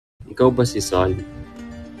Ikaw ba si Sol?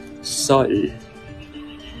 Sol.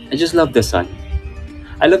 I just love the sun.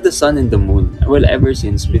 I love the sun and the moon. Well, ever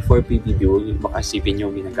since before PBB, baka isipin nyo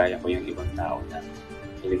ginagaya ko yung ibang tao na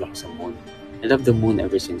hilig ako sa moon. I love the moon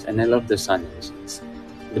ever since, and I love the sun ever since.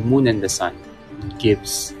 The moon and the sun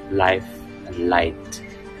gives life and light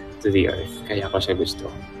to the earth. Kaya ko siya gusto.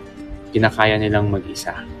 Kinakaya nilang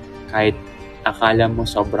mag-isa. Kahit akala mo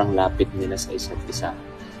sobrang lapit nila sa isa't isa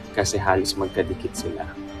kasi halos magkadikit sila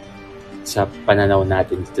sa pananaw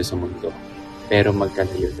natin dito sa mundo. Pero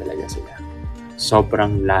magkalayo talaga sila.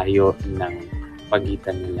 Sobrang layo ng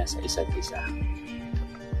pagitan nila sa isa't isa.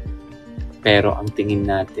 Pero ang tingin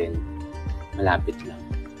natin, malapit lang.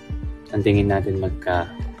 Ang tingin natin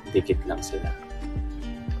magkadikit lang sila.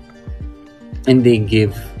 And they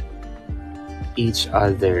give each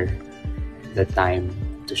other the time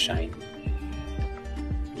to shine.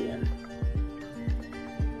 Yeah.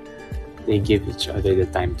 They give each other the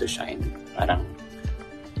time to shine. Parang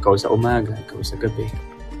ikaw sa umaga, ikaw sa gabi.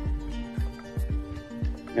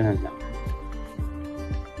 Ganun lang.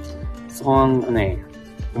 So kung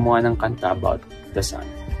gumawa ng kanta about the sun,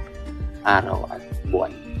 araw at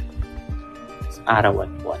buwan. Araw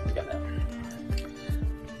at buwan, ganun.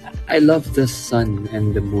 I love the sun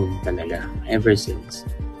and the moon talaga, ever since.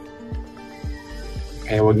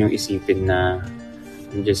 Kaya huwag niyong isipin na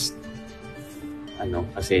I'm just,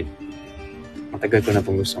 kasi matagal ko na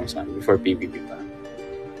pong gusto ng sun, before PBB pa.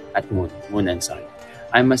 At moon and sun.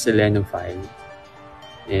 I'm a selenophile,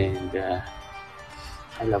 and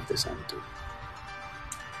I love the sun too.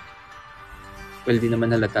 Well, di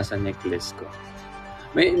naman halata sa necklace ko.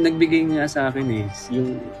 May nagbigay nga sa akin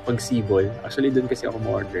yung pagsibol. Actually, doon kasi ako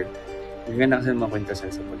ma-order. Naganda kasi mga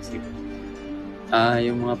kwentasan sa pagsibol.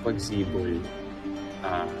 Yung mga pagsibol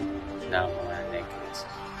na mga necklace.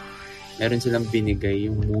 Meron silang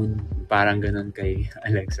binigay yung moon, parang ganun kay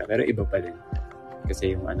Alexa. Pero iba pa din.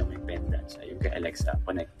 Kasi yung may pendant siya. Yung kay Alexa,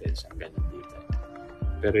 connected siya. Ganun dito.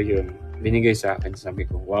 Pero yun, binigay sa akin. Sabi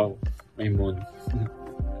ko, wow, may moon.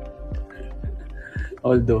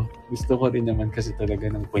 Although, gusto ko rin naman kasi talaga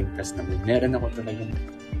ng kwintas na moon. Meron ako talaga.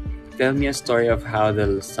 Tell me a story of how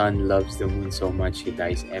the sun loves the moon so much he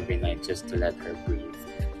dies every night just to let her breathe.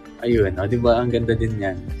 Ayun, di ba? Ang ganda din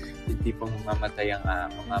yan. Yung tipong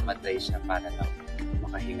mamamatay siya para lang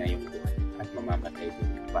makahinga yung buwan. At mamamatay din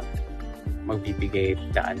yung pa. Magbibigay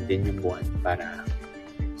daan din yung buwan para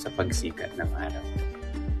sa pagsikat ng araw.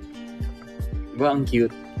 Diba ang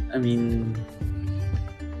cute? I mean,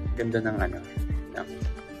 ganda ng ng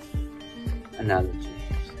analogy.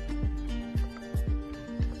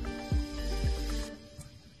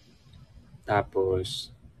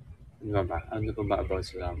 Tapos, ano pa ba about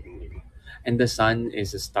sa moon? And the sun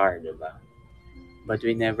is a star, diba? But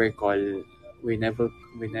we never call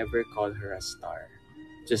her a star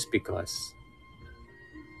just because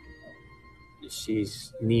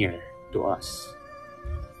she's near to us.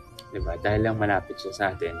 Diba? Dahil lang malapit siya sa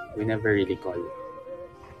atin, we never really call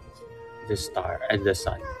the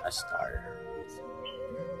sun a star.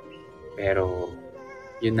 Pero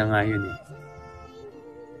yun na nga yun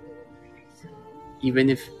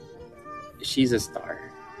Even if she's a star,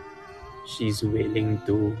 she's willing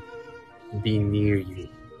to be near you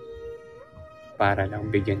para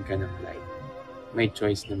lang bigyan ka ng light. May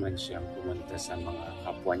choice naman siyang pumunta sa mga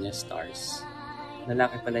kapwa niya stars.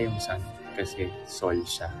 Lalaki pala yung sun kasi sol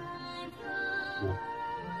siya. No?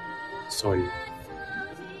 Sol.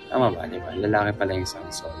 Tama ba? Diba? Lalaki pala yung sun,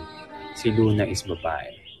 sol. Si Luna is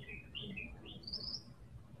babae.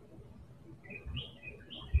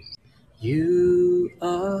 You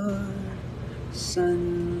are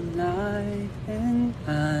sunlight and